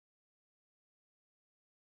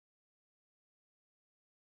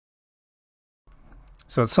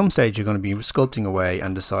So at some stage you're going to be sculpting away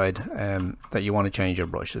and decide that you want to change your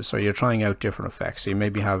brushes. So you're trying out different effects. So you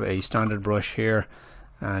maybe have a standard brush here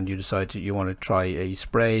and you decide you want to try a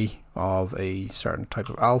spray of a certain type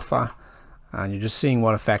of alpha, and you're just seeing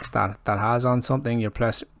what effect that has on something. You're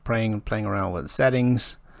playing around with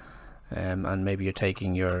settings, and maybe you're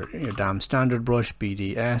taking your damn standard brush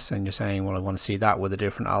BDS and you're saying, well, I want to see that with a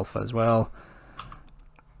different alpha as well,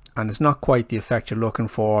 and it's not quite the effect you're looking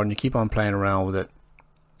for, and you keep on playing around with it,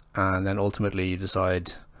 and then ultimately you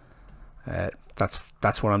decide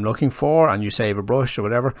that's what I'm looking for, and you save a brush or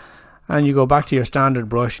whatever, and you go back to your standard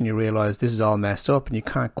brush and you realize this is all messed up and you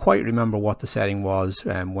can't quite remember what the setting was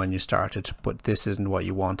when you started, but this isn't what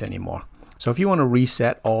you want anymore. So if you want to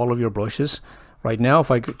reset all of your brushes right now,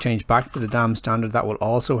 if I could change back to the damn standard, that will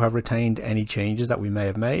also have retained any changes that we may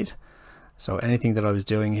have made. So anything that I was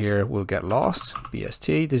doing here will get lost.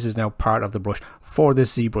 BST, this is now part of the brush for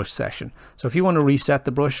this ZBrush session. So if you want to reset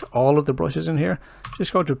the brush, all of the brushes in here,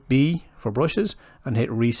 just go to B for brushes and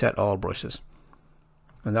hit reset all brushes.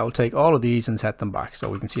 And that will take all of these and set them back. So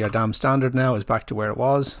we can see our damn standard now is back to where it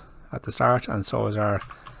was at the start, and so is our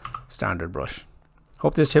standard brush.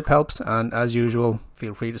 Hope this tip helps, and as usual,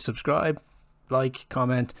 feel free to subscribe, like,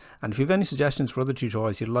 comment, and if you have any suggestions for other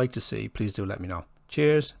tutorials you'd like to see, please do let me know.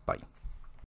 Cheers, bye.